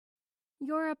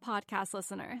You're a podcast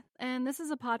listener, and this is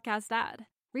a podcast ad.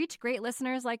 Reach great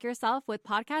listeners like yourself with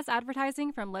podcast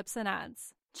advertising from Libsyn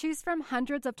Ads. Choose from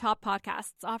hundreds of top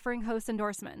podcasts offering host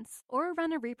endorsements, or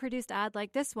run a reproduced ad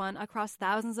like this one across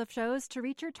thousands of shows to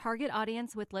reach your target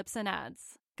audience with Libsyn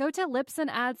Ads. Go to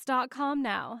libsynads.com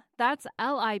now. That's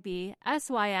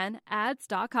LIBSYN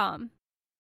ads.com.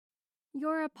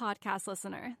 You're a podcast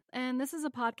listener, and this is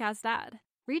a podcast ad.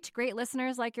 Reach great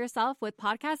listeners like yourself with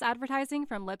podcast advertising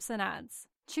from Libsyn Ads.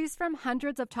 Choose from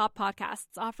hundreds of top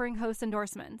podcasts offering host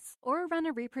endorsements, or run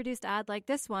a reproduced ad like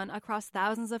this one across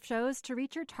thousands of shows to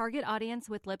reach your target audience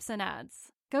with Libsyn Ads.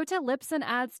 Go to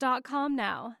libsynads.com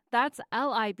now. That's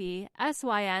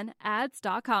LIBSYN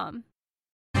ads.com.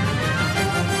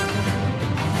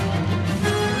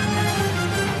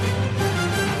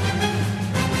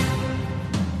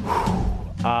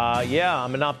 Yeah,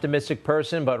 I'm an optimistic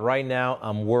person, but right now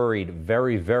I'm worried,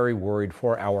 very, very worried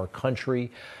for our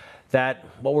country that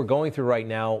what we're going through right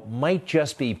now might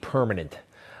just be permanent,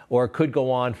 or it could go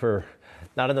on for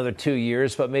not another 2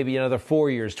 years, but maybe another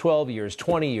 4 years, 12 years,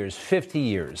 20 years, 50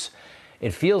 years.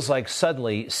 It feels like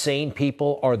suddenly sane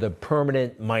people are the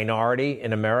permanent minority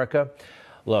in America.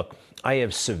 Look, I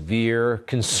have severe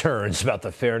concerns about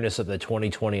the fairness of the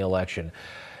 2020 election.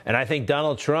 And I think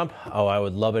Donald Trump, I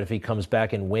would love it if he comes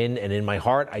back and win. And in my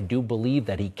heart, I do believe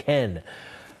that he can.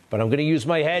 But I'm going to use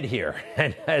my head here.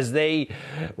 And as they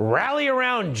rally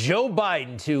around Joe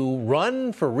Biden to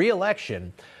run for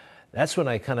re-election, that's when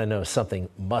I kind of know something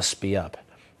must be up.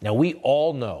 Now, we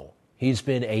all know he's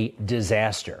been a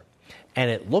disaster. And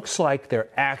it looks like they're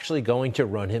actually going to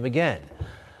run him again.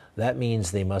 That means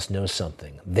they must know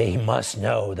something. They must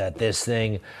know that this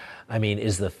thing,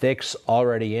 is the fix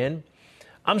already in?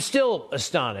 I'm still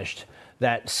astonished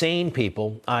that sane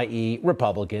people, i.e.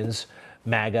 Republicans,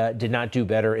 MAGA, did not do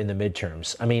better in the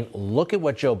midterms. Look at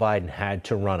what Joe Biden had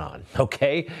to run on,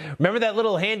 okay? Remember that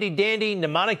little handy-dandy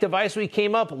mnemonic device we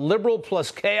came up? Liberal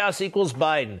plus chaos equals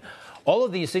Biden. All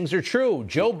of these things are true.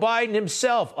 Joe Biden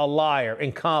himself, a liar,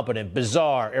 incompetent,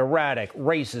 bizarre, erratic,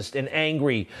 racist, and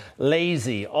angry,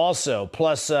 lazy. Also,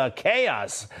 plus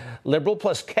chaos. Liberal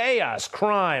plus chaos,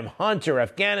 crime, Hunter,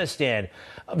 Afghanistan,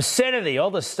 obscenity,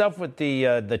 all the stuff with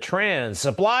the trans,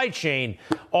 supply chain,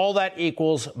 all that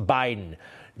equals Biden.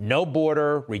 No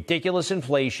border, ridiculous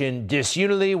inflation,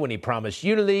 disunity when he promised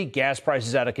unity, gas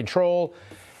prices out of control,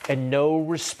 and no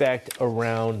respect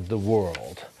around the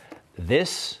world.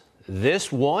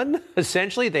 This won,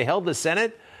 essentially. They held the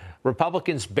Senate.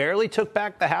 Republicans barely took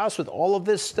back the House with all of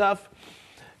this stuff.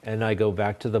 And I go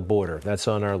back to the border. That's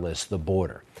on our list, the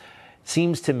border.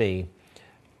 Seems to me,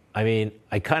 I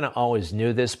kind of always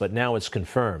knew this, but now it's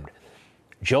confirmed.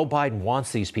 Joe Biden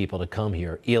wants these people to come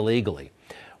here illegally.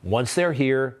 Once they're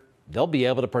here, they'll be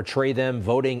able to portray them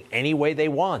voting any way they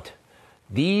want.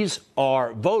 These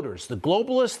are voters. The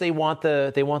globalists, they want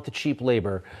the cheap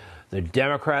labor. The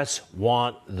Democrats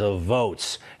want the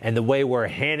votes. And the way we're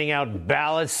handing out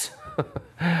ballots,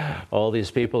 all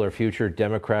these people are future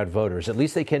Democrat voters. At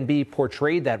least they can be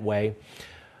portrayed that way.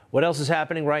 What else is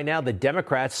happening right now? The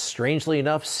Democrats, strangely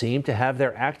enough, seem to have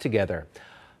their act together.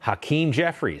 Hakeem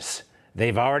Jeffries,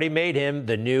 they've already made him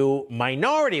the new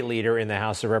minority leader in the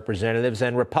House of Representatives,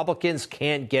 and Republicans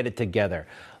can't get it together.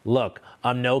 Look,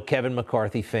 I'm no Kevin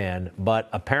McCarthy fan, but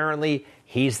apparently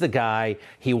he's the guy.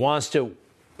 He wants to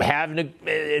have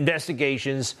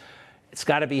investigations. It's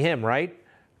got to be him, right?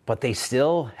 But they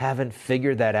still haven't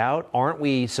figured that out. Aren't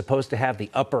we supposed to have the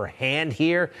upper hand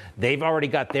here? They've already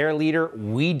got their leader.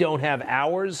 We don't have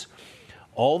ours.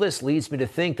 All this leads me to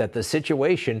think that the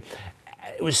situation,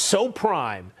 it was so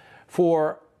prime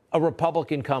for a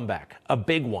Republican comeback, a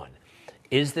big one.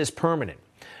 Is this permanent?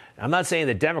 I'm not saying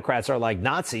the Democrats are like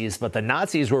Nazis, but the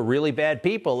Nazis were really bad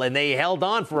people, and they held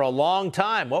on for a long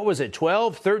time. What was it,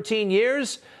 12, 13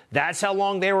 years? That's how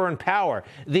long they were in power.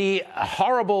 The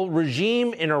horrible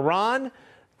regime in Iran,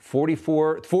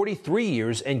 43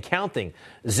 years and counting.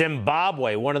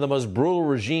 Zimbabwe, one of the most brutal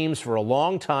regimes for a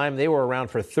long time. They were around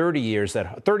for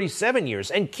 37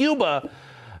 years. And Cuba,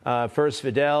 first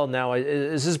Fidel, now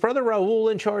is his brother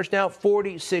Raul in charge now?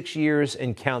 46 years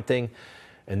and counting.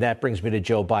 And that brings me to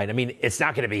Joe Biden. It's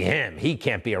not going to be him. He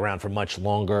can't be around for much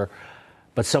longer.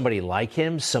 But somebody like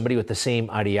him, somebody with the same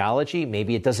ideology,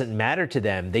 maybe it doesn't matter to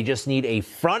them. They just need a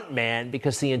front man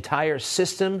because the entire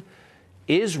system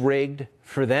is rigged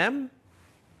for them.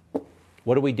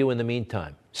 What do we do in the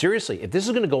meantime? Seriously, if this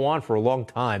is going to go on for a long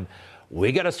time,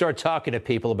 we got to start talking to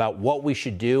people about what we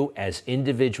should do as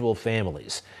individual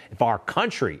families. If our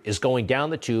country is going down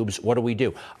the tubes, what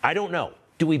do? I don't know.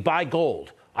 Do we buy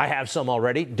gold? I have some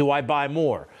already. Do I buy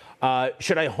more?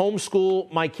 Should I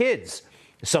homeschool my kids?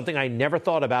 something I never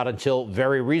thought about until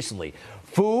very recently.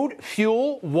 Food,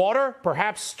 fuel, water,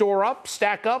 perhaps store up,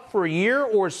 stack up for a year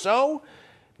or so.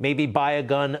 Maybe buy a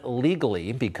gun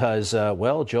legally because,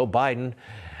 well, Joe Biden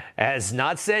has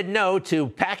not said no to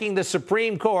packing the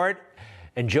Supreme Court.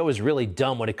 And Joe is really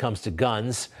dumb when it comes to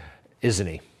guns, isn't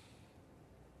he?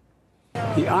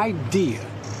 The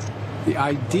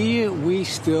idea we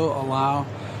still allow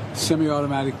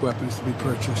semi-automatic weapons to be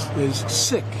purchased is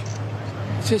sick.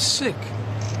 It's just sick.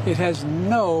 It has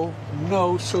no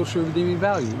social redeeming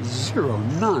value. Zero,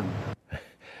 none.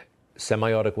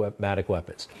 Semi-automatic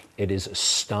weapons. It is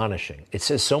astonishing. It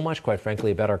says so much, quite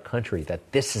frankly, about our country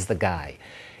that this is the guy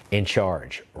in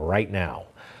charge right now.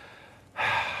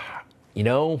 You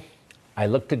know, I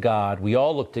look to God. We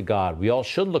all look to God. We all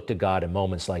should look to God in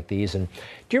moments like these. And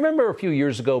do you remember a few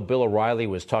years ago, Bill O'Reilly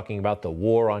was talking about the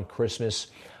war on Christmas?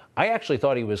 I actually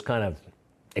thought he was kind of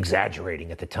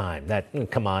exaggerating at the time. That,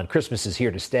 come on, Christmas is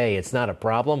here to stay. It's not a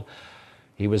problem.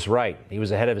 He was right. He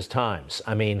was ahead of his times.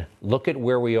 I mean, look at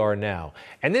where we are now.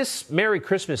 And this Merry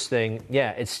Christmas thing,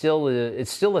 yeah, it's still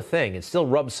a thing. It still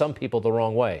rubs some people the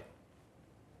wrong way.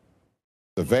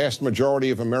 The vast majority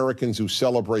of Americans who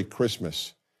celebrate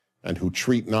Christmas and who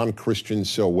treat non-Christians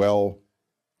so well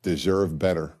deserve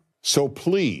better. So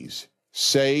please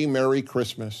say Merry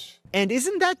Christmas. And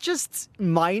isn't that just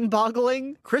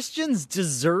mind-boggling? Christians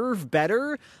deserve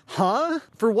better? Huh?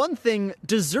 For one thing,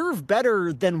 deserve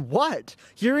better than what?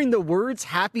 Hearing the words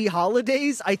Happy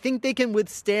Holidays, I think they can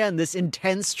withstand this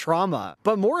intense trauma.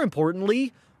 But more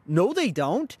importantly, no they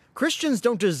don't. Christians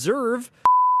don't deserve...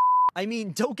 I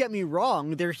mean, don't get me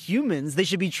wrong, they're humans, they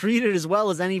should be treated as well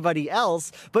as anybody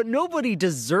else, but nobody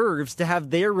deserves to have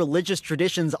their religious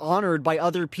traditions honored by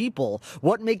other people.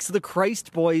 What makes the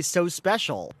Christ boys so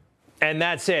special? And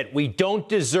that's it. We don't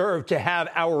deserve to have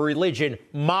our religion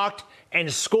mocked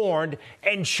and scorned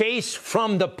and chased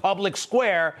from the public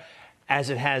square as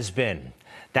it has been.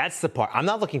 That's the part. I'm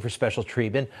not looking for special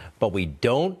treatment, but we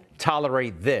don't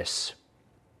tolerate this.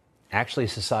 Actually,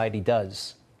 society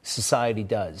does. Society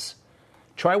does.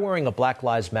 Try wearing a Black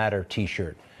Lives Matter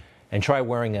t-shirt and try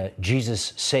wearing a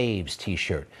Jesus Saves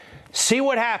t-shirt. See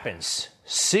what happens.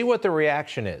 See what the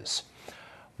reaction is.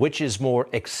 Which is more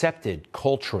accepted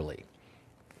culturally?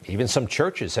 Even some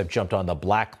churches have jumped on the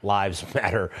Black Lives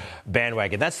Matter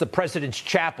bandwagon. That's the President's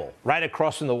Chapel right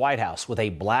across from the White House with a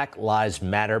Black Lives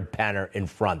Matter banner in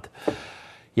front.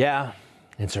 Yeah,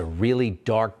 it's a really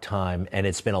dark time, and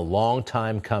it's been a long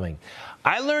time coming.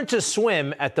 I learned to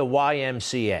swim at the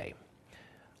YMCA,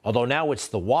 although now it's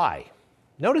the Y.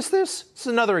 Notice this? This is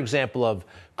another example of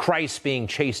Christ being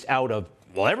chased out of,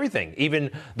 well, everything,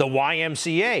 even the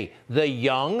YMCA, the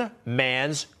Young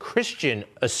Men's Christian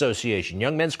Association.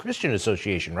 Young Men's Christian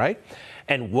Association, right?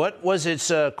 And what was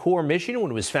its core mission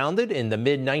when it was founded in the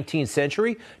mid-19th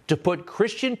century? To put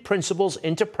Christian principles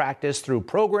into practice through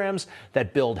programs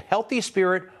that build healthy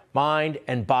spirit, mind,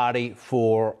 and body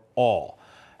for all.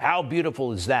 How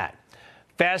beautiful is that?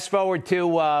 Fast forward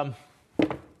to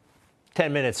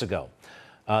 10 minutes ago,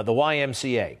 the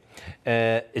YMCA.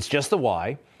 It's just the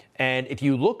Y. And if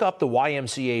you look up the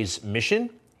YMCA's mission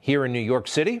here in New York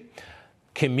City,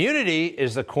 community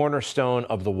is the cornerstone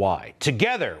of the Y.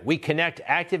 Together, we connect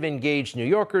active, engaged New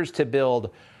Yorkers to build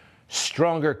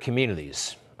stronger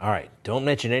communities. All right, don't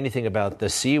mention anything about the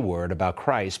C word, about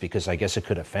Christ, because I guess it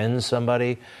could offend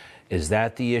somebody. Is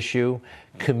that the issue?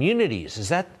 Communities, is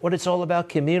that what it's all about?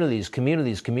 Communities,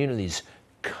 communities, communities.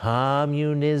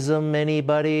 Communism,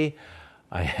 anybody?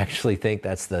 I actually think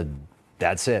that's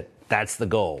it. That's the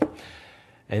goal.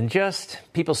 And just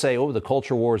people say, oh, the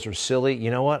culture wars are silly.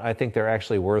 You know what? I think they're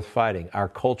actually worth fighting. Our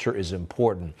culture is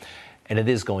important, and it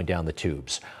is going down the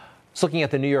tubes. I was looking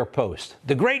at the New York Post,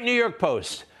 the great New York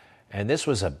Post, and this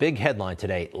was a big headline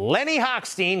today. Lenny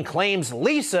Hochstein claims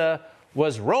Lisa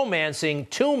was romancing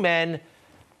two men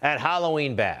at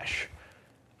Halloween bash.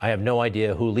 I have no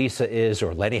idea who Lisa is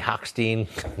or Lenny Hochstein.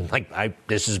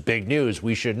 This is big news.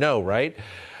 We should know, right?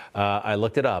 I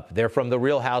looked it up. They're from the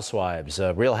Real Housewives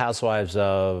of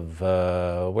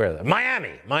where are they?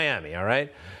 Miami. All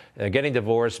right. They're getting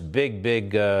divorced. Big,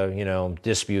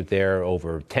 dispute there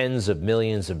over tens of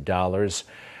millions of dollars.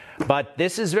 But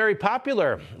this is very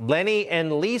popular. Lenny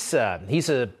and Lisa. He's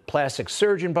a plastic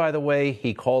surgeon, by the way.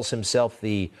 He calls himself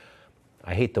the,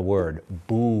 I hate the word,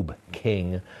 boob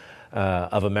king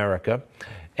of America.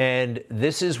 And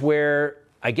this is where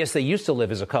I guess they used to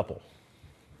live as a couple.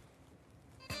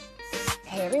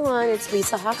 Hey everyone, it's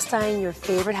Lisa Hochstein, your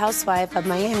favorite housewife of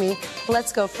Miami.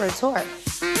 Let's go for a tour.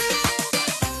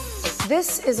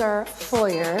 This is our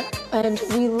foyer, and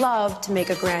we love to make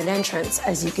a grand entrance,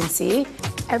 as you can see.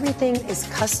 Everything is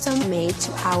custom made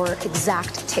to our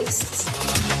exact tastes.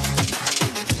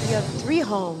 We have 3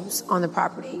 homes on the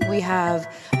property. We have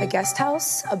a guest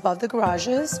house above the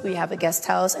garages. We have a guest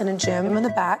house and a gym in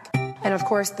the back. And of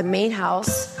course, the main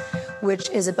house, which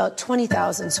is about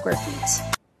 20,000 square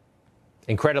feet.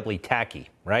 Incredibly tacky,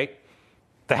 right?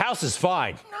 The house is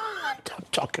fine. I'm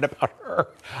talking about her.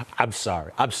 I'm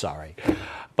sorry.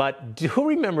 But who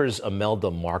remembers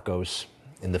Imelda Marcos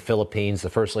in the Philippines, the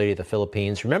First Lady of the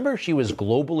Philippines? Remember, she was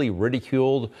globally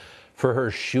ridiculed for her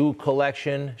shoe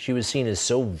collection. She was seen as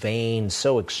so vain,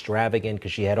 so extravagant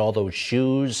because she had all those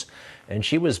shoes, and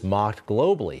she was mocked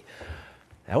globally.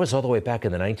 That was all the way back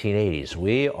in the 1980s.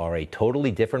 We are a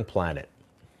totally different planet.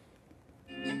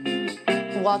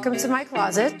 Welcome to my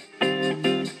closet.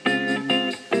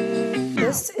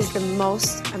 This is the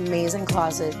most amazing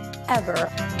closet ever.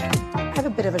 I have a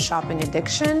bit of a shopping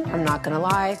addiction, I'm not gonna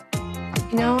lie.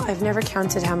 You know, I've never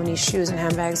counted how many shoes and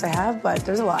handbags I have, but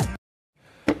there's a lot.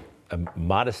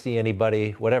 Modesty,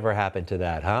 anybody? Whatever happened to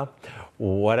that, huh?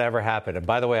 Whatever happened? And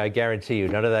by the way, I guarantee you,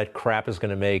 none of that crap is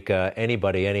going to make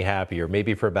anybody any happier,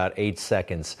 maybe for about 8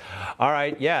 seconds. All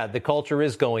right, yeah, the culture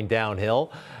is going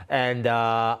downhill, and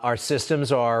our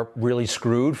systems are really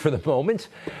screwed for the moment.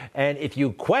 And if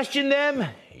you question them,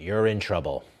 you're in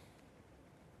trouble.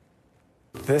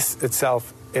 This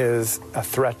itself is a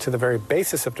threat to the very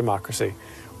basis of democracy,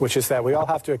 which is that we all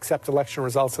have to accept election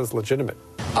results as legitimate.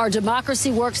 Our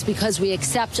democracy works because we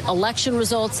accept election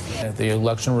results. If the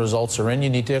election results are in, you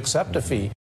need to accept a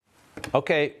fee.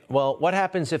 Okay, well, what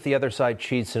happens if the other side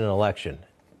cheats in an election?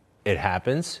 It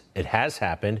happens. It has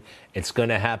happened. It's going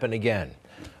to happen again.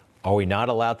 Are we not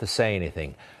allowed to say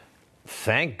anything?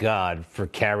 Thank God for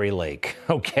Kari Lake,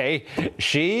 okay?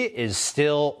 She is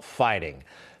still fighting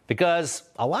because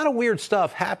a lot of weird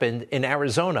stuff happened in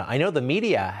Arizona. I know the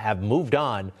media have moved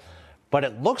on, but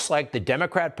it looks like the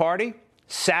Democrat Party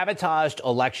sabotaged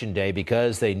Election Day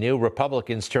because they knew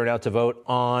Republicans turned out to vote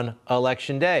on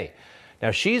Election Day.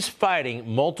 Now, she's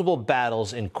fighting multiple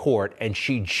battles in court, and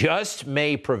she just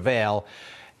may prevail.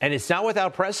 And it's not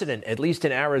without precedent. At least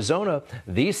in Arizona,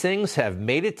 these things have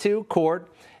made it to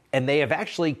court, and they have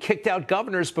actually kicked out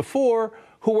governors before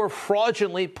who were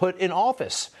fraudulently put in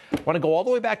office. I want to go all the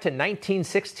way back to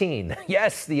 1916.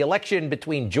 Yes, the election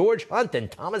between George Hunt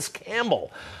and Thomas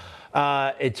Campbell.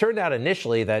 It turned out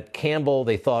initially that Campbell,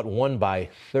 they thought, won by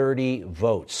 30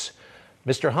 votes.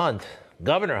 Mr. Hunt,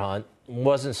 Governor Hunt,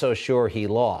 wasn't so sure he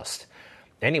lost.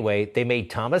 Anyway, they made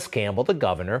Thomas Campbell the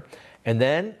governor, and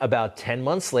then about 10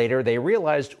 months later, they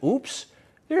realized, oops,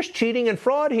 there's cheating and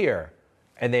fraud here.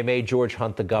 And they made George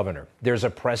Hunt the governor. There's a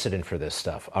precedent for this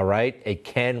stuff, all right? It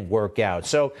can work out.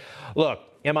 So, look,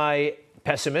 am I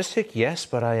pessimistic? Yes,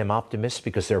 but I am optimistic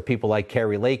because there are people like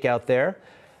Kari Lake out there.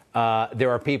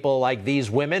 There are people like these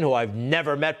women who I've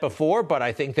never met before, but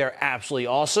I think they're absolutely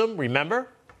awesome. Remember?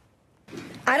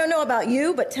 I don't know about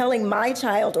you, but telling my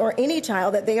child or any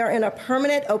child that they are in a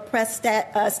permanent oppressed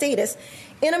status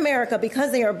in America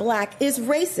because they are black is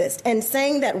racist. And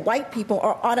saying that white people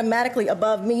are automatically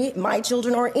above me, my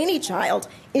children, or any child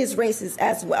is racist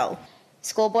as well.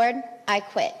 School board, I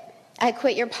quit. I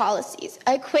quit your policies,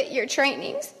 I quit your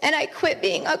trainings, and I quit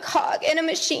being a cog in a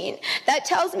machine that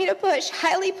tells me to push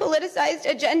highly politicized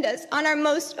agendas on our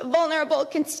most vulnerable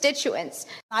constituents.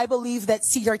 I believe that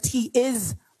CRT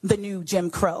is the new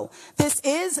Jim Crow. This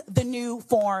is the new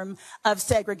form of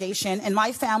segregation, and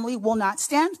my family will not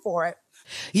stand for it.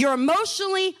 You're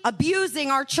emotionally abusing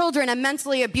our children and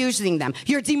mentally abusing them.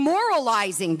 You're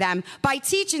demoralizing them by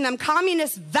teaching them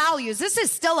communist values. This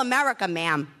is still America,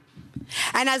 ma'am.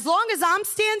 And as long as I'm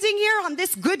standing here on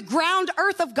this good ground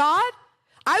earth of God,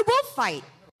 I will fight.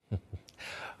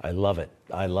 I love it.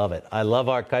 I love it. I love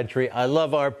our country. I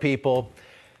love our people.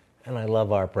 And I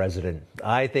love our president.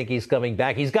 I think he's coming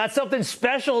back. He's got something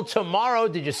special tomorrow.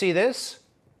 Did you see this?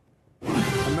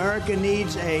 America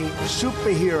needs a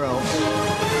superhero.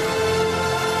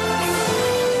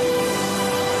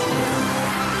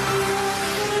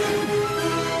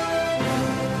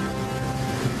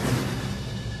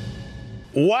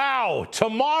 Wow,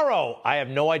 tomorrow. I have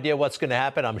no idea what's going to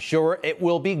happen. I'm sure it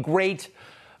will be great.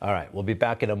 All right, we'll be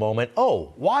back in a moment.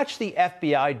 Oh, watch the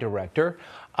FBI director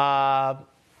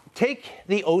take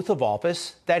the oath of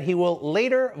office that he will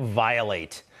later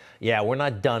violate. Yeah, we're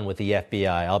not done with the FBI.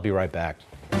 I'll be right back.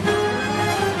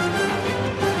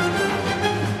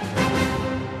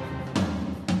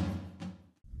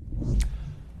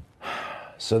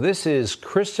 So this is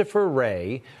Christopher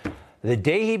Wray. The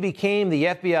day he became the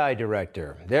FBI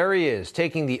director, there he is,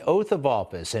 taking the oath of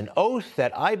office, an oath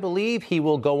that I believe he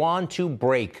will go on to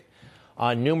break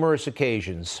on numerous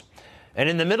occasions. And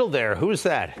in the middle there, who's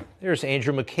that? There's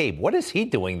Andrew McCabe. What is he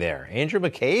doing there? Andrew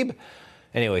McCabe?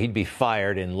 Anyway, he'd be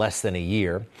fired in less than a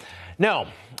year. No,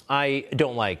 I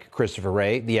don't like Christopher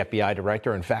Wray, the FBI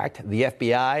director. In fact, the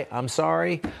FBI, I'm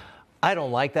sorry, I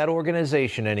don't like that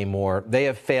organization anymore. They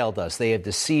have failed us. They have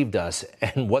deceived us.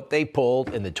 And what they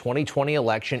pulled in the 2020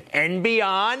 election and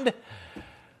beyond,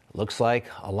 looks like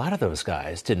a lot of those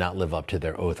guys did not live up to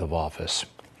their oath of office.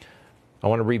 I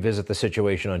want to revisit the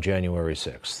situation on January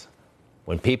 6th.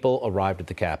 When people arrived at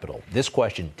the Capitol, this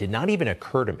question did not even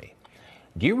occur to me.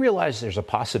 Do you realize there's a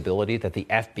possibility that the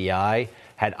FBI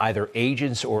had either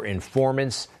agents or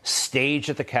informants staged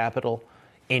at the Capitol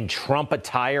in Trump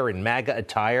attire and MAGA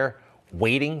attire,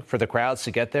 waiting for the crowds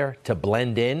to get there, to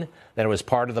blend in, that it was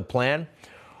part of the plan?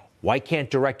 Why can't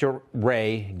Director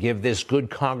Wray give this good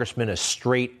congressman a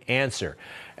straight answer?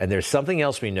 And there's something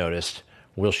else we noticed.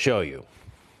 We'll show you.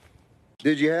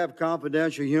 Did you have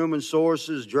confidential human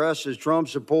sources dressed as Trump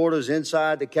supporters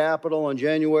inside the Capitol on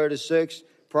January the 6th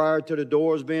prior to the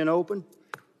doors being open?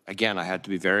 Again, I had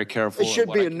to be very careful. It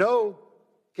should be a no.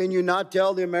 Can you not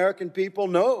tell the American people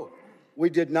no? We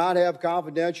did not have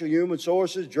confidential human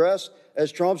sources dressed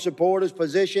as Trump supporters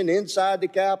positioned inside the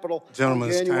Capitol.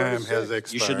 Gentleman's time has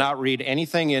expired. You should not read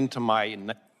anything into my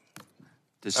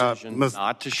decision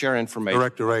not to share information.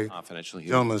 Director Wray, confidential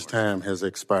human gentleman's time has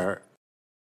expired.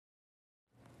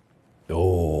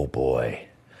 Oh, boy.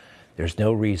 There's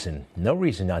no reason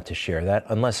not to share that,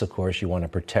 unless, of course, you want to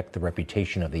protect the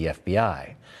reputation of the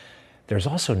FBI. There's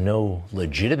also no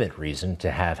legitimate reason to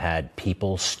have had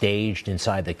people staged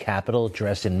inside the Capitol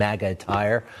dressed in MAGA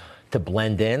attire to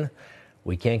blend in.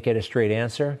 We can't get a straight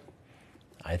answer.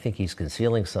 I think he's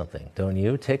concealing something, don't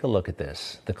you? Take a look at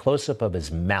this. The close-up of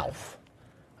his mouth.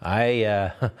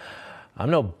 I'm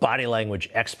no body language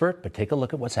expert, but take a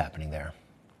look at what's happening there.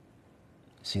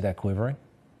 See that quivering?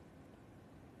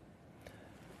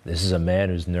 This is a man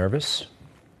who's nervous.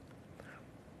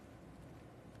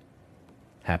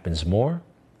 Happens more.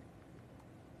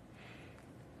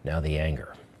 Now the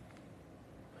anger.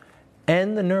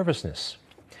 And the nervousness.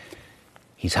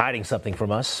 He's hiding something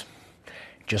from us,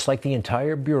 just like the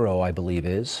entire Bureau, I believe,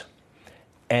 is.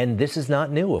 And this is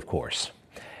not new, of course.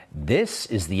 This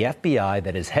is the FBI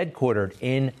that is headquartered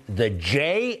in the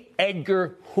J.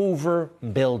 Edgar Hoover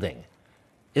building.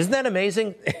 Isn't that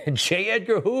amazing? J.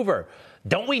 Edgar Hoover.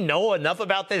 Don't we know enough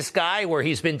about this guy where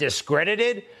he's been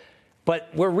discredited? But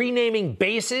we're renaming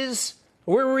bases.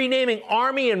 We're renaming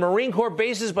Army and Marine Corps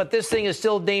bases, but this thing is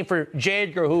still named for J.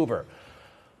 Edgar Hoover,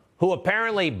 who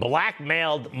apparently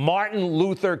blackmailed Martin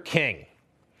Luther King.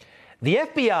 The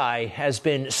FBI has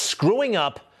been screwing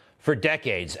up for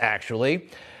decades, actually.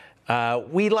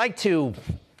 We like to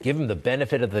give them the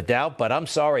benefit of the doubt, but I'm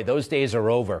sorry, those days are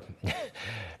over.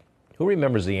 Who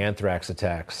remembers the anthrax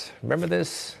attacks? Remember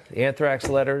this? The anthrax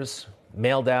letters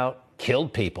mailed out,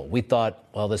 killed people. We thought,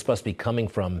 well, this must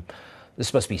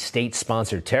be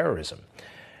state-sponsored terrorism.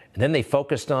 And then they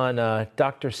focused on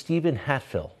Dr. Stephen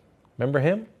Hatfill. Remember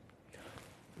him?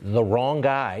 The wrong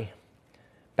guy.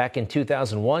 Back in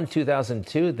 2001,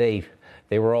 2002, they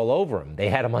were all over him. They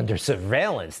had him under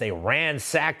surveillance. They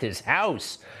ransacked his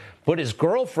house, put his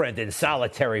girlfriend in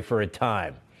solitary for a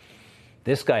time.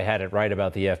 This guy had it right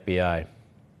about the FBI.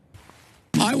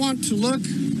 I want to look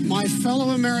my fellow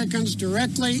Americans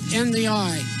directly in the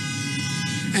eye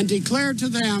and declare to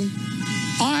them,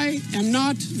 I am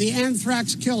not the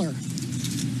anthrax killer.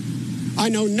 I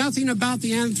know nothing about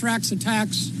the anthrax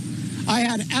attacks. I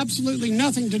had absolutely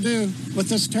nothing to do with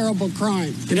this terrible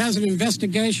crime. It has an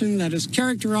investigation that is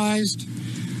characterized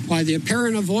by the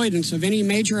apparent avoidance of any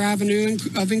major avenue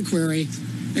of inquiry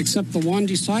except the one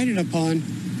decided upon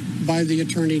by the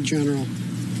Attorney General.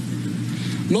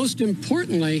 Most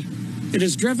importantly, it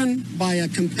is driven by a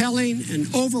compelling and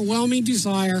overwhelming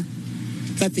desire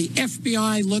that the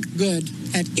FBI look good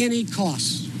at any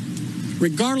cost,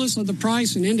 regardless of the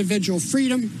price in individual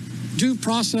freedom, due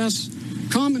process,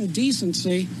 common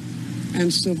decency,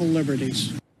 and civil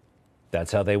liberties.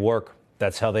 That's how they work.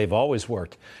 That's how they've always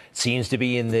worked. It seems to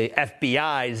be in the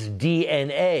FBI's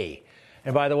DNA.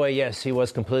 And by the way, yes, he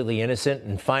was completely innocent.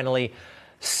 And finally,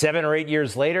 7 or 8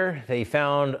 years later, they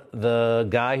found the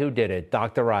guy who did it,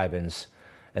 Dr. Rybins.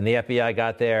 And the FBI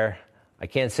got there, I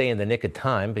can't say in the nick of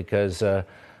time, because,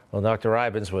 Dr.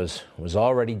 Rybins was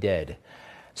already dead.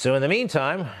 So in the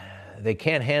meantime, they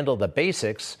can't handle the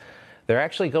basics. They're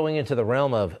actually going into the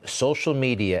realm of social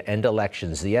media and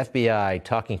elections. The FBI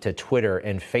talking to Twitter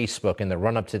and Facebook in the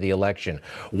run-up to the election,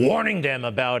 warning them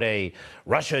about a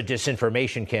Russia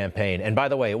disinformation campaign. And by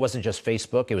the way, it wasn't just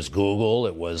Facebook. It was Google.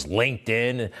 It was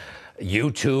LinkedIn,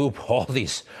 YouTube,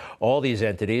 all these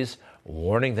entities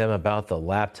warning them about the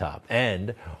laptop.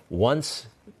 And once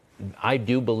I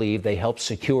do believe they helped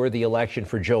secure the election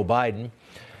for Joe Biden,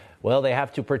 well, they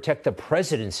have to protect the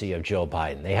presidency of Joe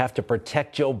Biden. They have to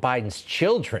protect Joe Biden's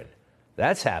children.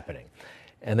 That's happening.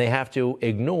 And they have to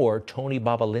ignore Tony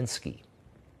Bobulinski.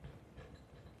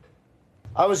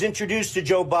 I was introduced to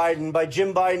Joe Biden by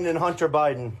Jim Biden and Hunter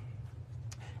Biden.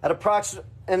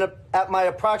 At my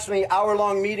approximately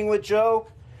hour-long meeting with Joe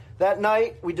that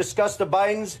night, we discussed the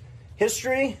Biden's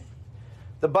history,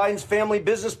 the Biden's family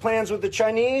business plans with the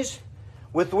Chinese,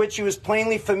 with which he was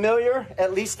plainly familiar,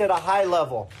 at least at a high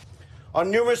level. On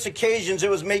numerous occasions, it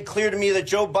was made clear to me that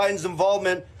Joe Biden's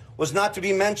involvement was not to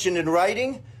be mentioned in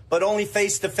writing, but only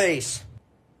face-to-face.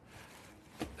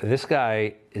 This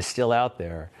guy is still out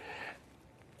there.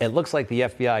 It looks like the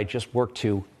FBI just worked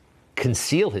to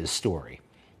conceal his story,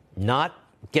 not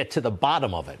get to the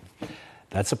bottom of it.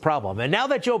 That's a problem. And now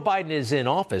that Joe Biden is in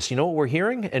office, you know what we're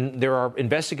hearing? And there are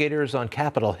investigators on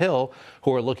Capitol Hill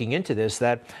who are looking into this,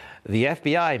 that the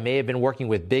FBI may have been working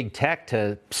with big tech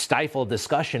to stifle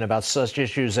discussion about such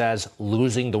issues as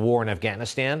losing the war in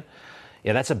Afghanistan.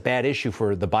 Yeah, that's a bad issue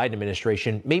for the Biden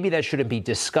administration. Maybe that shouldn't be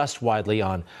discussed widely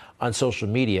on social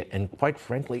media. And quite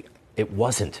frankly, it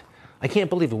wasn't. I can't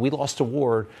believe it. We lost a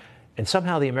war, and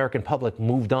somehow the American public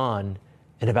moved on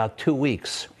in about 2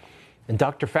 weeks. And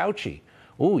Dr. Fauci,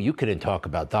 you couldn't talk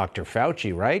about Dr.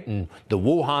 Fauci, right? And the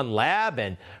Wuhan lab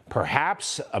and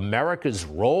perhaps America's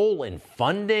role in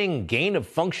funding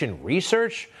gain-of-function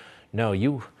research?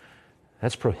 No,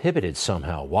 that's prohibited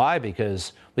somehow. Why?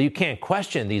 Because, well, you can't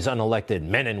question these unelected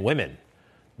men and women,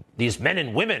 these men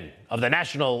and women of the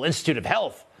National Institute of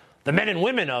Health, the men and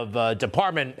women of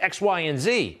Department X, Y, and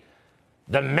Z.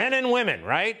 The men and women,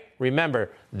 right?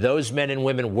 Remember, those men and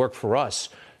women work for us.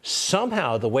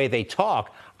 Somehow, the way they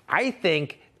talk, I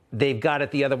think they've got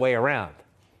it the other way around.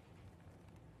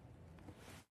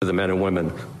 The men and women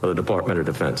of the Department of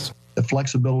Defense. The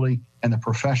flexibility and the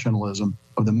professionalism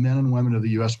of the men and women of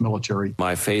the U.S. military.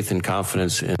 My faith and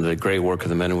confidence in the great work of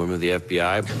the men and women of the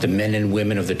FBI. The men and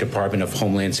women of the Department of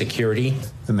Homeland Security.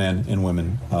 The men and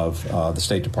women of the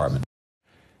State Department.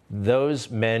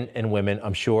 Those men and women,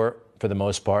 I'm sure, for the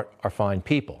most part, are fine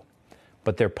people,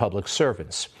 but they're public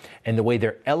servants. And the way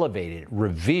they're elevated,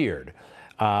 revered,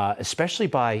 especially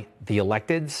by the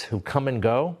electeds who come and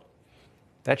go,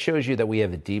 that shows you that we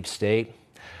have a deep state.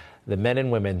 The men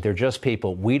and women, they're just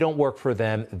people. We don't work for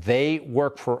them. They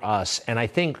work for us. And I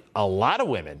think a lot of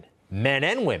women, men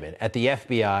and women at the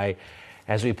FBI,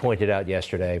 as we pointed out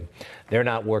yesterday, they're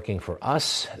not working for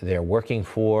us. They're working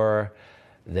for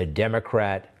the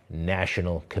Democrat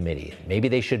National Committee. Maybe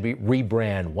they should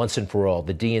rebrand once and for all,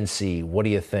 the DNC. What do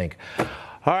you think? All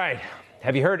right.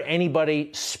 Have you heard anybody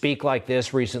speak like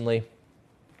this recently?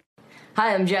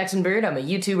 Hi, I'm Jackson Bird. I'm a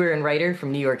YouTuber and writer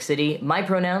from New York City. My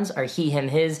pronouns are he, him,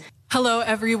 his. Hello,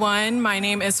 everyone. My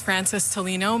name is Frances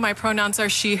Tolino. My pronouns are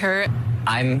she, her.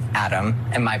 I'm Adam,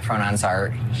 and my pronouns are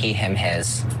he, him,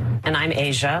 his. And I'm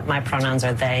Asia. My pronouns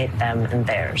are they, them, and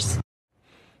theirs.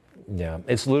 Yeah,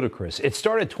 it's ludicrous. It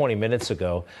started 20 minutes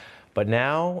ago, but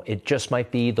now it just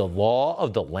might be the law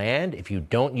of the land. If you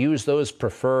don't use those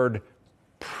preferred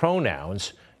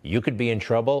pronouns, you could be in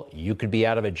trouble. You could be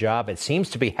out of a job. It seems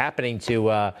to be happening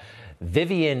to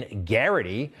Vivian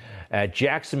Garrity at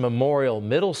Jackson Memorial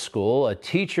Middle School, a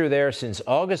teacher there since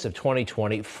August of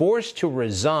 2020, forced to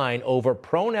resign over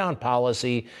pronoun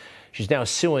policy. She's now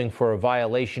suing for a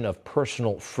violation of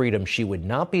personal freedom. She would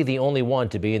not be the only one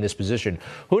to be in this position.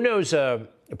 Who knows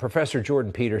Professor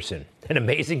Jordan Peterson, an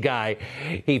amazing guy.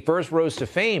 He first rose to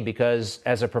fame because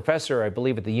as a professor, I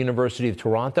believe at the University of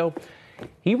Toronto,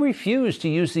 he refused to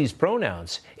use these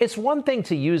pronouns. It's one thing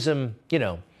to use them,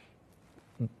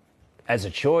 as a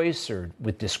choice or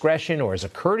with discretion or as a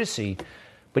courtesy,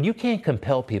 but you can't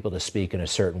compel people to speak in a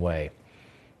certain way.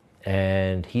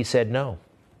 And he said no.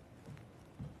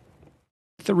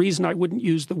 The reason I wouldn't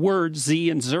use the words Z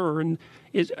and Zer and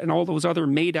all those other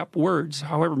made-up words,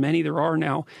 however many there are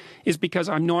now, is because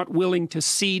I'm not willing to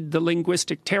cede the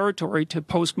linguistic territory to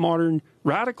postmodern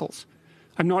radicals.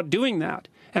 I'm not doing that.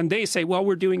 And they say, well,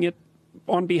 we're doing it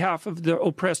on behalf of the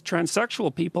oppressed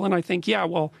transsexual people. And I think, yeah,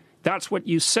 well, that's what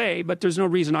you say, but there's no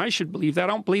reason I should believe that. I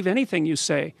don't believe anything you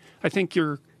say. I think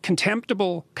you're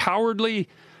contemptible, cowardly,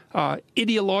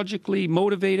 ideologically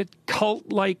motivated,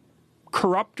 cult-like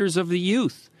corrupters of the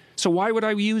youth. So why would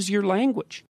I use your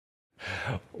language?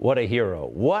 What a hero.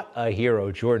 What a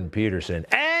hero, Jordan Peterson.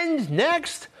 And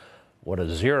next, what a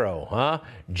zero, huh?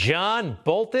 John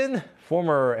Bolton,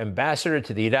 former ambassador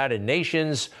to the United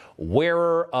Nations,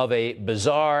 wearer of a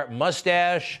bizarre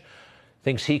mustache,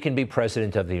 thinks he can be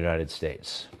president of the United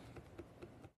States.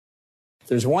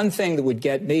 there's one thing that would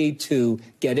get me to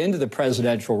get into the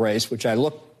presidential race, which I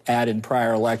looked at in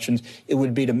prior elections, it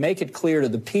would be to make it clear to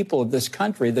the people of this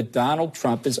country that Donald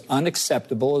Trump is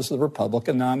unacceptable as the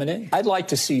Republican nominee. I'd like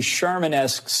to see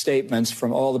Sherman-esque statements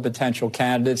from all the potential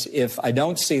candidates. If I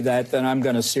don't see that, then I'm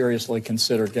going to seriously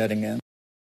consider getting in.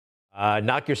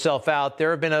 Knock yourself out.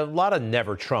 There have been a lot of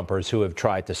never-Trumpers who have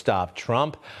tried to stop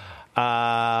Trump.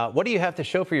 What do you have to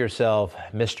show for yourself,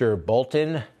 Mr.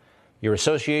 Bolton? Your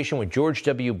association with George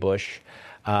W. Bush,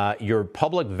 your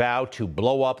public vow to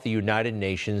blow up the United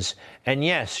Nations, and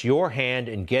yes, your hand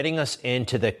in getting us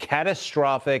into the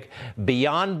catastrophic,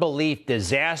 beyond belief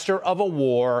disaster of a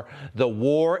war, the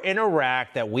war in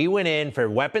Iraq that we went in for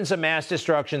weapons of mass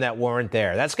destruction that weren't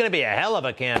there. That's going to be a hell of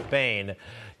a campaign.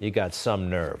 You got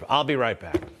some nerve. I'll be right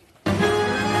back.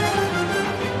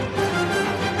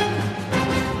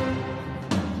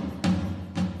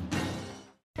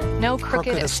 No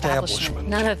crooked establishment.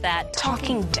 None of that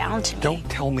talking down to me. Don't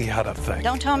tell me how to think.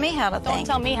 Don't tell me how to think. Don't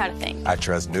tell me how to think. I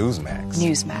trust Newsmax.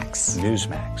 Newsmax.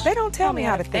 Newsmax. They don't tell me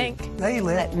how to think. They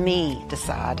let me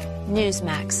decide.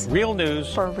 Newsmax. Real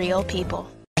news. For real people.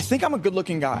 I think I'm a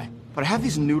good-looking guy, but I have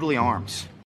these noodly arms.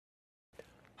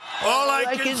 All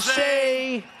I can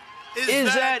say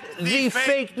is that the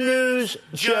fake news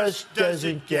just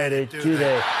doesn't get it, do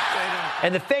they?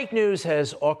 And the fake news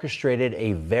has orchestrated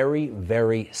a very,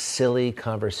 very silly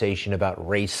conversation about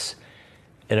race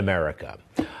in America.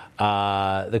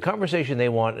 The conversation they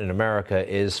want in America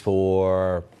is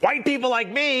for white people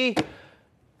like me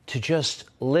to just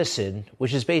listen,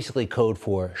 which is basically code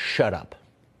for shut up.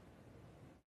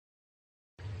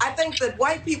 I think that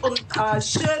white people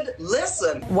should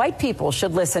listen. White people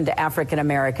should listen to African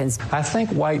Americans. I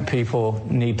think white people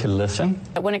need to listen.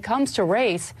 When it comes to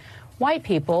race, white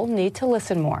people need to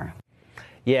listen more.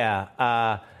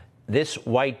 Yeah, this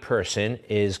white person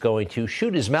is going to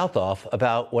shoot his mouth off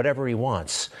about whatever he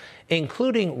wants,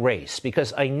 including race,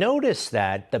 because I notice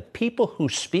that the people who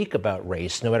speak about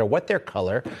race, no matter what their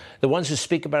color, the ones who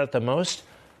speak about it the most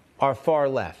are far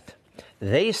left.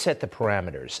 They set the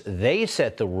parameters. They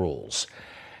set the rules.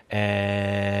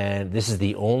 And this is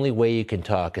the only way you can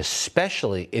talk,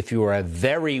 especially if you are a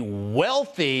very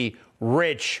wealthy,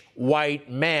 rich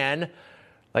white man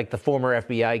like the former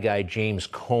FBI guy James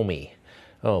Comey.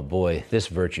 Oh, boy, this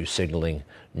virtue signaling,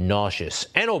 nauseous.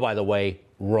 And, oh, by the way,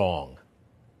 wrong.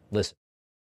 Listen.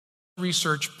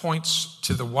 Research points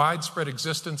to the widespread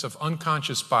existence of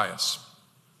unconscious bias.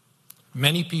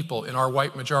 Many people in our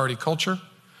white majority culture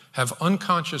have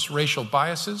unconscious racial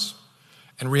biases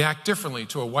and react differently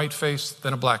to a white face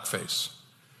than a black face.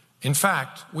 In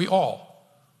fact, we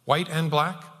all, white and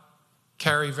black,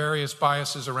 carry various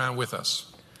biases around with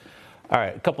us. All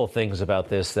right, a couple of things about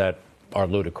this that are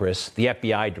ludicrous. The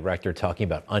FBI director talking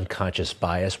about unconscious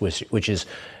bias, which is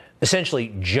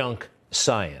essentially junk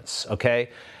science, okay?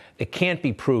 It can't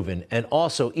be proven. And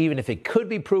also, even if it could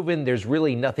be proven, there's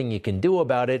really nothing you can do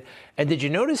about it. And did you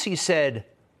notice he said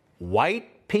white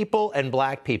people and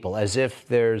black people, as if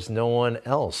there's no one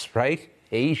else, right?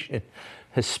 Asian,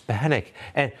 Hispanic.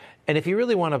 And if you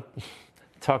really want to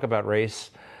talk about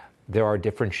race, there are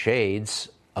different shades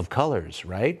of colors,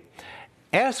 right?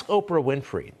 Ask Oprah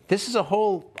Winfrey. This is a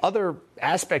whole other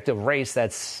aspect of race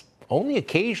that's only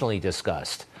occasionally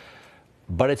discussed,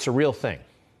 but it's a real thing.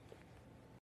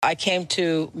 I came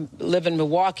to live in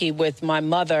Milwaukee with my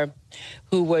mother,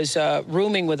 who was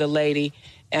rooming with a lady,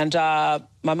 and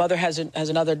my mother has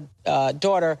another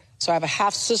daughter, so I have a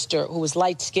half-sister who was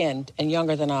light-skinned and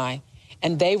younger than I,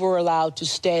 and they were allowed to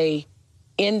stay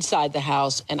inside the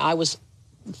house, and I was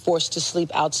forced to sleep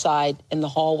outside in the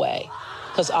hallway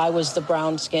because I was the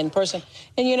brown-skinned person.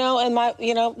 And,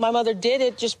 my mother did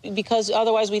it just because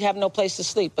otherwise we'd have no place to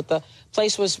sleep. But the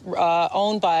place was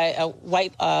owned by a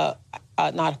white,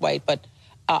 not white, but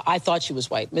I thought she was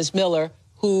white, Ms. Miller,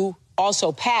 who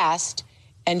also passed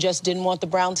and just didn't want the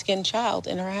brown-skinned child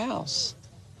in her house.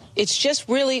 It's just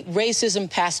really racism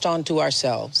passed on to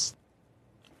ourselves.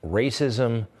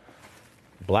 Racism,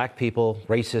 black people,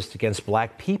 racist against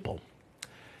black people.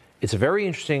 It's a very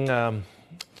interesting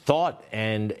thought,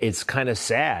 and it's kind of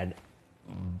sad,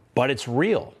 but it's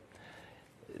real.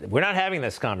 We're not having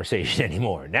this conversation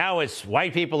anymore. Now it's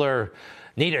white people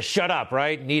need to shut up,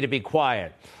 right? Need to be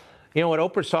quiet. You know what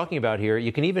Oprah's talking about here,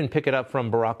 you can even pick it up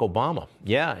from Barack Obama.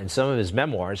 Yeah, in some of his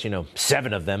memoirs,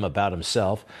 7 of them about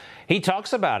himself, he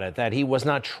talks about it, that he was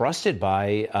not trusted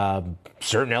by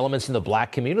certain elements in the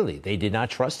black community. They did not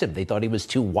trust him. They thought he was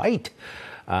too white.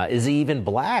 Is he even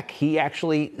black? He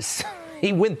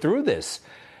went through this.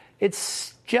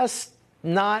 It's just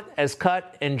not as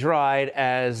cut and dried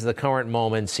as the current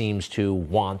moment seems to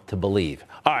want to believe.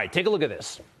 All right, take a look at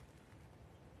this.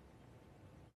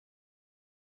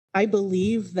 I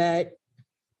believe that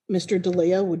Mr.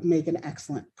 D'Elia would make an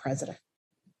excellent president.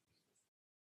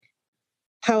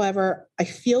 However, I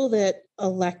feel that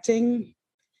electing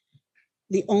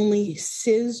the only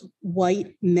cis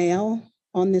white male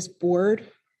on this board,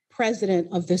 president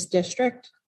of this district,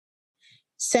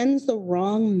 sends the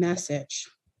wrong message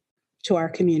to our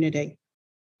community.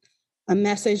 A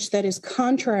message that is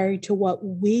contrary to what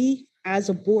we as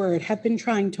a board have been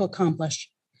trying to accomplish.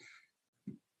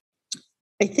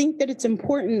 I think that it's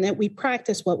important that we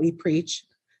practice what we preach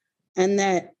and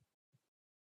that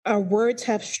our words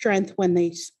have strength when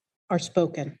they are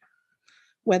spoken,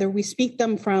 whether we speak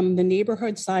them from the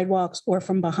neighborhood sidewalks or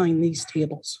from behind these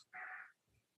tables.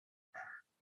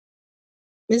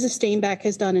 Mrs. Stainback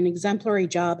has done an exemplary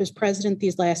job as president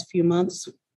these last few months,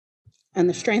 and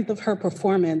the strength of her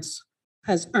performance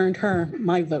has earned her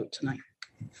my vote tonight.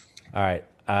 All right.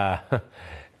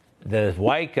 The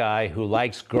white guy who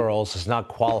likes girls is not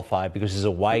qualified because he's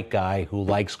a white guy who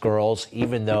likes girls,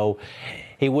 even though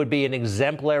he would be an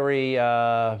exemplary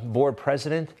board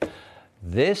president.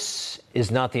 This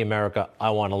is not the America I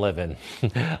want to live in.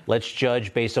 Let's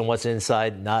judge based on what's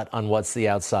inside, not on what's the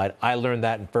outside. I learned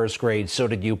that in first grade. So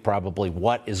did you probably.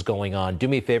 What is going on? Do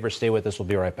me a favor. Stay with us. We'll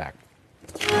be right back.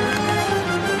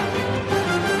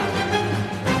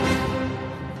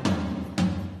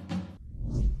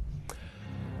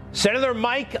 Senator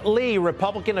Mike Lee,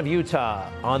 Republican of Utah,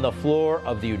 on the floor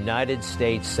of the United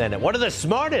States Senate. One of the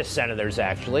smartest senators,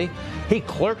 actually. He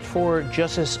clerked for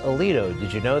Justice Alito.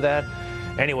 Did you know that?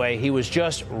 Anyway, he was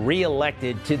just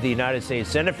reelected to the United States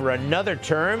Senate for another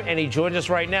term, and he joins us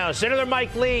right now. Senator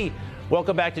Mike Lee,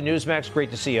 welcome back to Newsmax. Great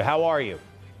to see you. How are you?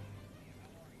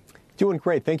 Doing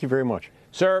great. Thank you very much.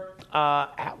 Sir,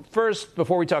 first,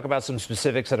 before we talk about some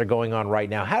specifics that are going on right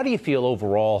now, how do you feel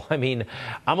overall? I mean,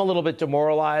 I'm a little bit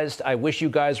demoralized. I wish you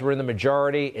guys were in the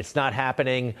majority. It's not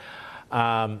happening.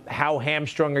 How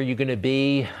hamstrung are you going to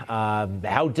be?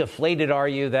 How deflated are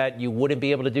you that you wouldn't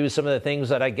be able to do some of the things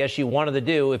that I guess you wanted to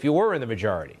do if you were in the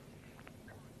majority?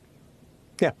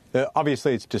 Yeah,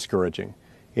 obviously it's discouraging.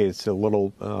 It's a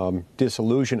little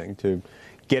disillusioning to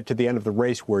get to the end of the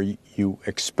race where you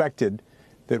expected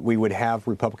that we would have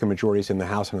Republican majorities in the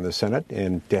House and in the Senate,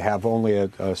 and to have only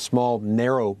a small,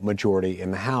 narrow majority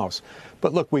in the House.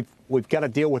 But look, we've got to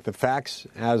deal with the facts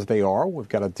as they are. We've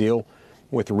got to deal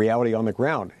with the reality on the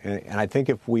ground. And I think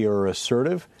if we are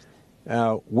assertive,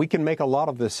 we can make a lot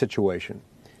of this situation.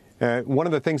 One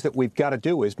of the things that we've got to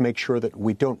do is make sure that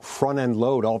we don't front-end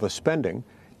load all the spending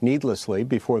needlessly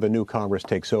before the new Congress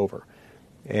takes over.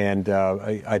 And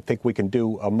I think we can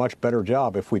do a much better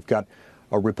job if we've got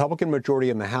a Republican majority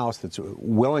in the House that's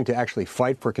willing to actually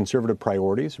fight for conservative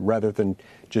priorities rather than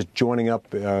just joining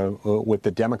up with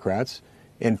the Democrats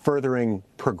and furthering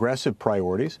progressive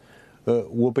priorities.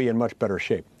 We'll be in much better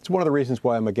shape. It's one of the reasons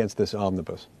why I'm against this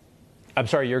omnibus. I'm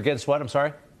sorry, you're against what? I'm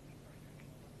sorry?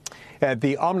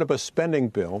 The omnibus spending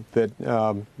bill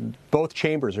that both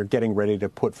chambers are getting ready to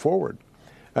put forward.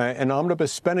 An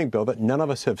omnibus spending bill that none of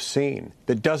us have seen,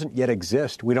 that doesn't yet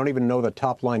exist. We don't even know the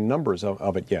top line numbers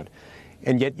of it yet.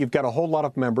 And yet you've got a whole lot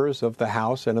of members of the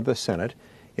House and of the Senate,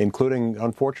 including,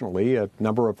 unfortunately, a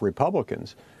number of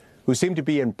Republicans, who seem to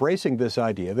be embracing this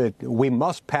idea that we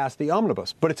must pass the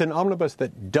omnibus. But it's an omnibus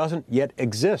that doesn't yet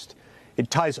exist.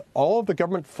 It ties all of the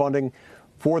government funding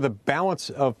for the balance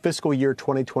of fiscal year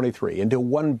 2023 into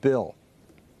one bill.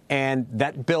 And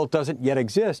that bill doesn't yet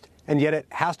exist, and yet it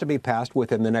has to be passed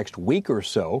within the next week or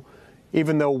so.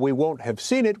 Even though we won't have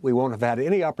seen it, we won't have had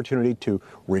any opportunity to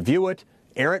review it,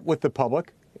 air it with the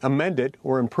public, amend it,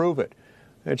 or improve it.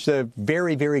 It's a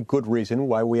very, very good reason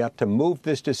why we ought to move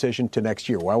this decision to next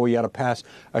year, why we ought to pass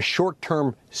a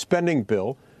short-term spending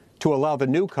bill to allow the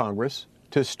new Congress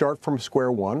to start from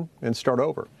square one and start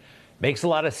over. Makes a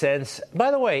lot of sense.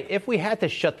 By the way, if we had to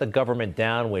shut the government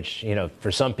down, which, you know,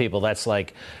 for some people that's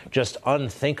like just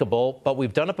unthinkable, but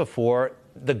we've done it before.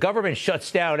 The government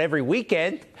shuts down every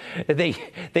weekend.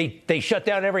 They shut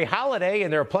down every holiday,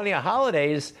 and there are plenty of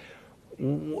holidays.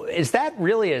 Is that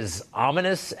really as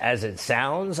ominous as it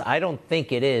sounds? I don't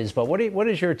think it is. But what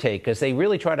is your take? Because they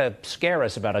really try to scare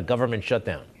us about a government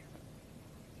shutdown.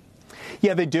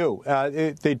 Yeah, they do.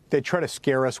 They try to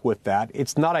scare us with that.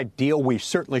 It's not ideal. We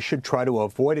certainly should try to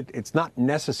avoid it. It's not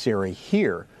necessary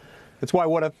here. That's why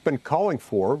what I've been calling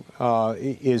for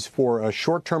is for a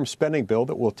short-term spending bill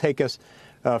that will take us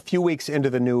a few weeks into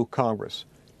the new Congress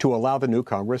to allow the new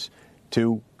Congress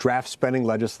to draft spending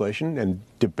legislation and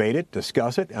debate it,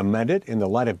 discuss it, amend it in the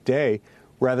light of day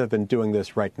rather than doing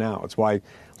this right now. It's why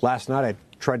last night I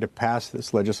tried to pass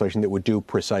this legislation that would do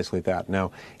precisely that.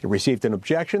 Now, it received an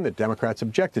objection. The Democrats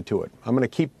objected to it. I'm going to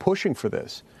keep pushing for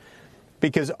this.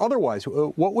 Because otherwise,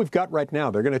 what we've got right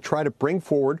now, they're going to try to bring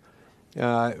forward,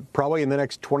 probably in the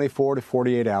next 24 to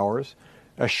 48 hours,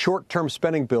 a short-term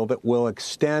spending bill that will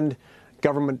extend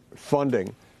government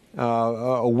funding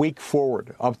a week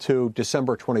forward up to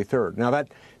December 23rd. Now, that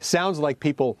sounds like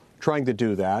people trying to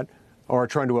do that or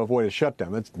trying to avoid a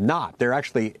shutdown. It's not. They're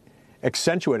actually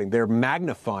accentuating, they're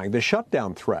magnifying the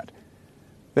shutdown threat.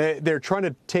 They're trying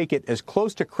to take it as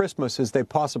close to Christmas as they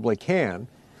possibly can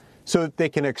so that they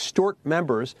can extort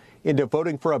members into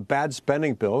voting for a bad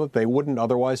spending bill that they wouldn't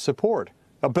otherwise support,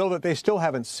 a bill that they still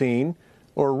haven't seen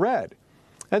or read.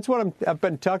 That's what I've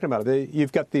been talking about.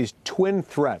 You've got these twin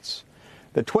threats,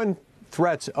 the twin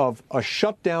threats of a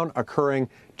shutdown occurring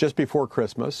just before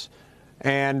Christmas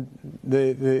and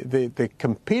the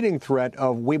competing threat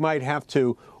of we might have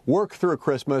to work through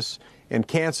Christmas and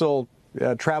cancel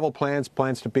travel plans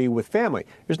to be with family.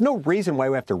 There's no reason why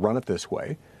we have to run it this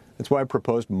way. That's why I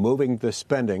proposed moving the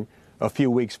spending a few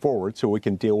weeks forward so we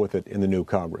can deal with it in the new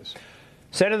Congress.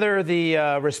 Senator, the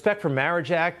Respect for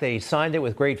Marriage Act, they signed it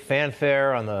with great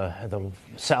fanfare on the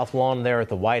South Lawn there at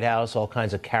the White House. All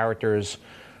kinds of characters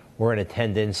were in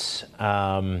attendance.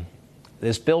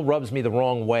 This bill rubs me the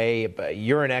wrong way. But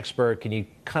you're an expert. Can you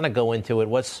kind of go into it?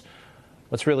 What's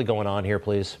really going on here,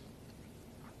 please?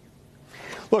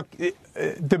 Look,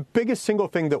 the biggest single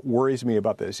thing that worries me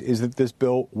about this is that this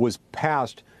bill was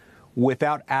passed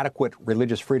without adequate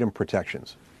religious freedom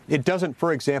protections. It doesn't,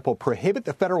 for example, prohibit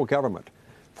the federal government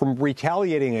from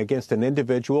retaliating against an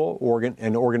individual or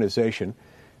an organization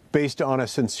based on a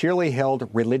sincerely held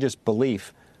religious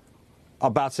belief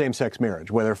about same-sex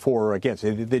marriage, whether for or against.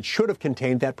 It should have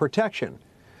contained that protection.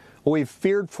 We've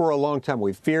feared for a long time.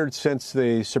 We've feared since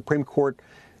the Supreme Court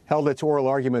held its oral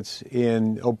arguments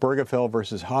in Obergefell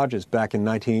versus Hodges back in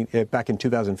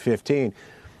 2015,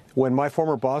 when my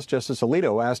former boss, Justice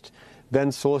Alito, asked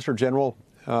then Solicitor General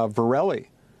Varelli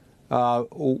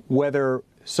whether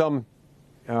some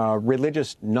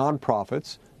religious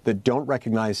nonprofits that don't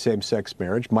recognize same-sex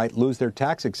marriage might lose their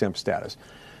tax-exempt status.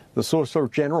 The Solicitor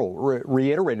General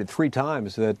reiterated 3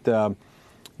 times that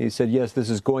he said, yes, this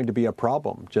is going to be a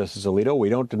problem, Justice Alito. We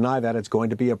don't deny that it's going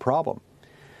to be a problem.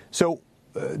 So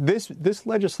this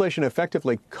legislation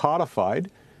effectively codified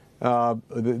the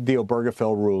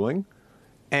Obergefell ruling.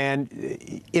 And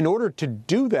in order to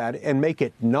do that and make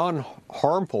it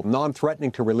non-harmful,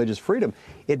 non-threatening to religious freedom,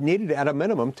 it needed at a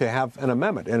minimum to have an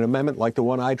amendment like the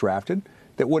one I drafted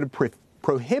that would have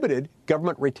prohibited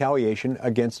government retaliation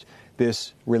against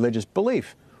this religious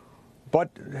belief. But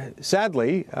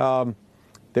sadly,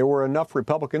 there were enough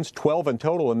Republicans, 12 in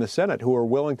total in the Senate, who were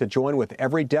willing to join with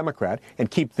every Democrat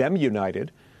and keep them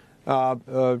united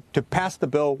to pass the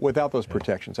bill without those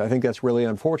protections. I think that's really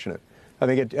unfortunate. I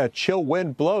think a chill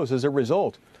wind blows as a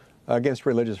result against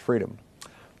religious freedom.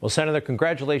 Well, Senator,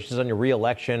 congratulations on your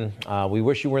re-election. We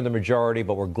wish you were in the majority,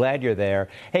 but we're glad you're there.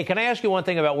 Hey, can I ask you one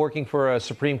thing about working for a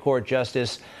Supreme Court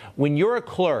justice? When you're a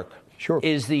clerk, sure,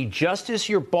 is the justice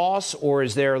your boss, or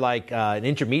is there like an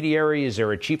intermediary? Is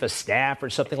there a chief of staff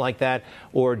or something like that?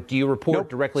 Or do you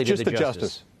report directly to the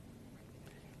justice?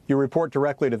 You report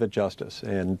directly to the justice,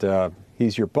 and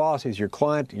he's your boss, he's your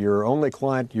client, your only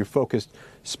client. You're focused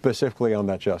specifically on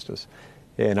that justice.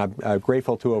 And I'm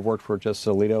grateful to have worked for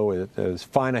Justice Alito, as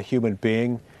fine a human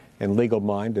being and legal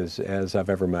mind as I've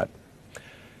ever met.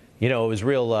 You know, it was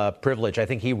real privilege. I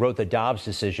think he wrote the Dobbs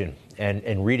decision,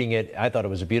 and reading it, I thought it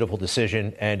was a beautiful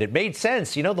decision, and it made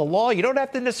sense. You know, the law, you don't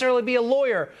have to necessarily be a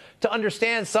lawyer to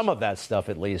understand some of that stuff,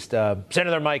 at least.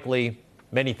 Senator Mike Lee,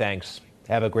 many thanks.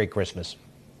 Have a great Christmas.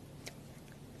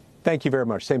 Thank you very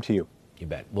much. Same to you. You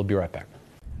bet. We'll be right back.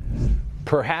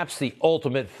 Perhaps the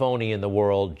ultimate phony in the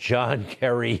world, John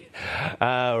Kerry,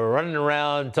 running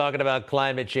around talking about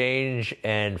climate change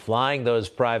and flying those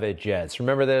private jets.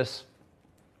 Remember this?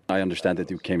 I understand that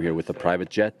you came here with a private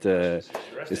jet. Is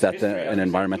that an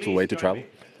environmental way to travel?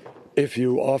 If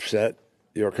you offset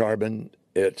your carbon,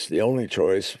 it's the only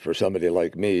choice for somebody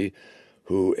like me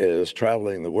who is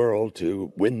traveling the world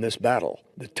to win this battle.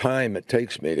 The time it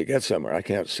takes me to get somewhere, I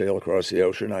can't sail across the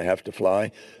ocean. I have to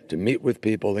fly to meet with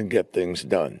people and get things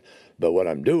done. But what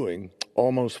I'm doing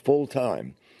almost full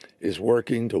time is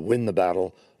working to win the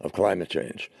battle of climate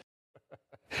change.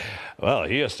 Well,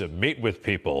 he has to meet with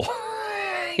people.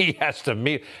 He has to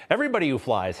meet. Everybody who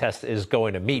flies is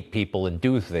going to meet people and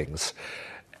do things.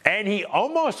 And he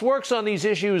almost works on these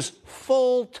issues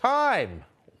full time.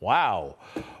 Wow.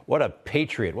 What a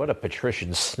patriot. What a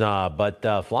patrician snob.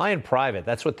 But flying private,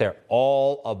 that's what they're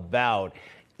all about,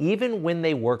 even when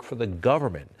they work for the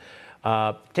government.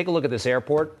 Take a look at this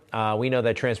airport. We know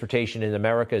that transportation in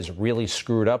America is really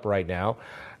screwed up right now.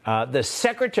 The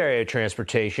Secretary of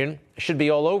Transportation should be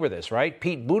all over this, right?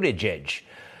 Pete Buttigieg.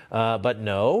 But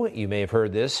no, you may have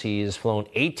heard this. He's flown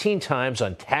 18 times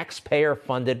on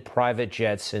taxpayer-funded private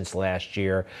jets since last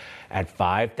year at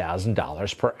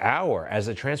 $5,000 per hour. As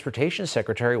the Transportation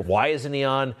Secretary, why isn't he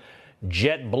on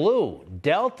JetBlue,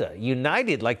 Delta,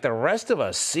 United, like the rest of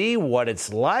us? See what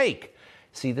it's like.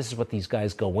 See, this is what these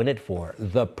guys go in it for,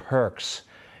 the perks.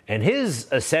 And his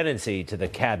ascendancy to the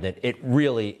cabinet, it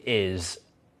really is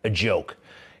a joke.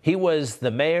 He was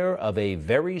the mayor of a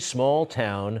very small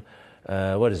town.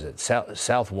 What is it?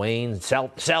 South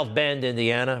Bend,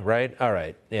 Indiana, right? All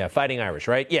right. Yeah, Fighting Irish,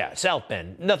 right? Yeah, South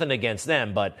Bend. Nothing against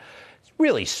them, but it's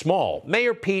really small.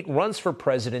 Mayor Pete runs for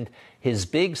president. His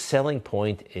big selling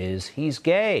point is he's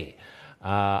gay.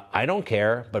 I don't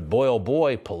care, but boy, oh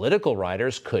boy, political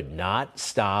writers could not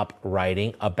stop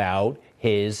writing about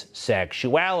his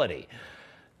sexuality.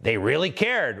 They really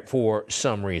cared for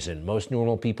some reason. Most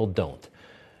normal people don't.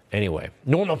 Anyway,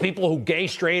 normal people who gay,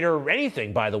 straight, or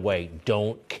anything, by the way,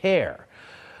 don't care.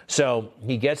 So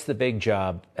he gets the big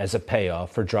job as a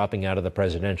payoff for dropping out of the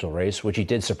presidential race, which he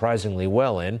did surprisingly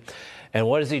well in. And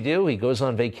what does he do? He goes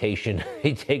on vacation.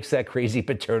 He takes that crazy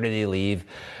paternity leave.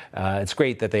 It's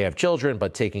great that they have children,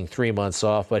 but taking 3 months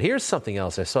off. But here's something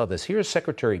else. I saw this. Here's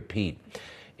Secretary Pete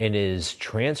in his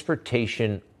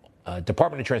Department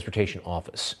of Transportation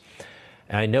office.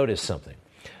 And I noticed something.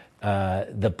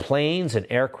 The planes and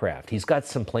aircraft. He's got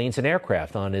some planes and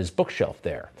aircraft on his bookshelf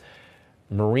there.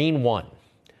 Marine One.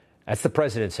 That's the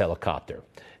president's helicopter.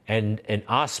 And an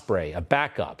Osprey, a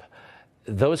backup.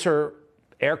 Those are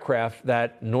aircraft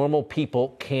that normal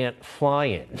people can't fly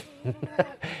in.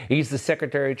 He's the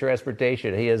Secretary of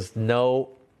Transportation. He has no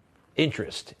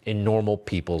interest in normal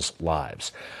people's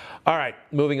lives. All right,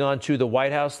 moving on to the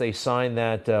White House. They signed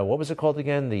that, what was it called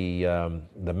again? The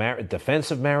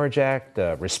Defense of Marriage Act,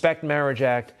 Respect Marriage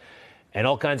Act, and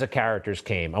all kinds of characters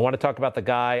came. I want to talk about the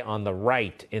guy on the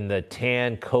right in the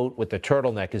tan coat with the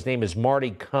turtleneck. His name is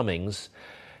Marty Cummings.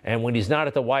 And when he's not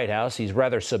at the White House, he's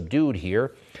rather subdued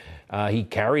here. He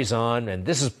carries on, and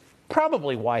this is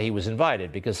probably why he was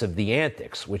invited, because of the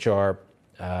antics, which are,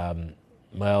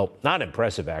 well, not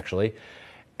impressive, actually.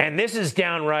 And this is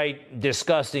downright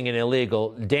disgusting and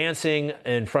illegal, dancing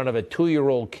in front of a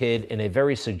 2-year-old kid in a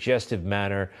very suggestive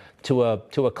manner to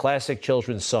a classic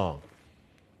children's song.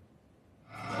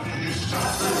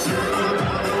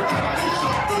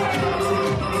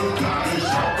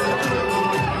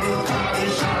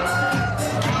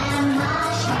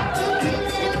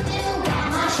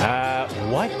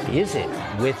 What is it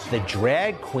with the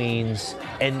drag queens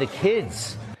and the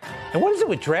kids? And what is it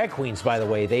with drag queens, by the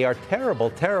way? They are terrible,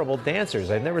 terrible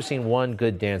dancers. I've never seen one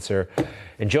good dancer.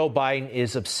 And Joe Biden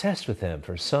is obsessed with them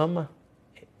for some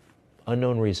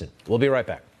unknown reason. We'll be right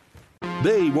back.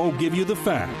 They won't give you the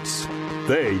facts.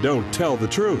 They don't tell the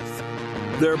truth.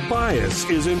 Their bias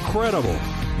is incredible.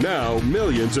 Now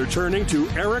millions are turning to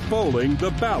Eric Bolling,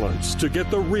 The Balance, to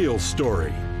get the real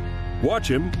story. Watch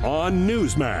him on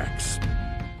Newsmax.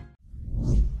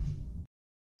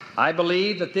 I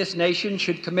believe that this nation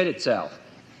should commit itself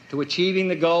to achieving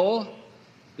the goal,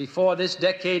 before this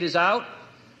decade is out,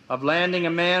 of landing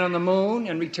a man on the moon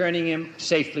and returning him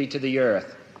safely to the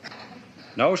Earth.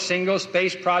 No single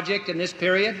space project in this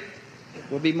period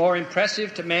will be more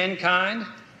impressive to mankind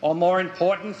or more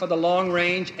important for the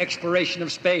long-range exploration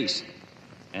of space,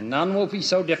 and none will be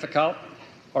so difficult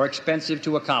or expensive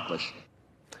to accomplish.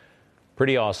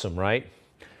 Pretty awesome, right?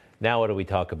 Now what do we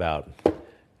talk about?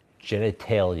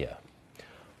 Genitalia,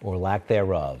 or lack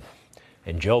thereof.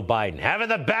 And Joe Biden having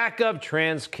the backup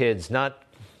trans kids, not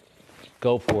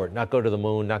go for it, not go to the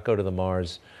moon, not go to the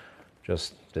Mars,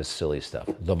 just this silly stuff,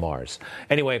 the Mars.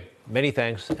 Anyway, many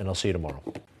thanks, and I'll see you tomorrow.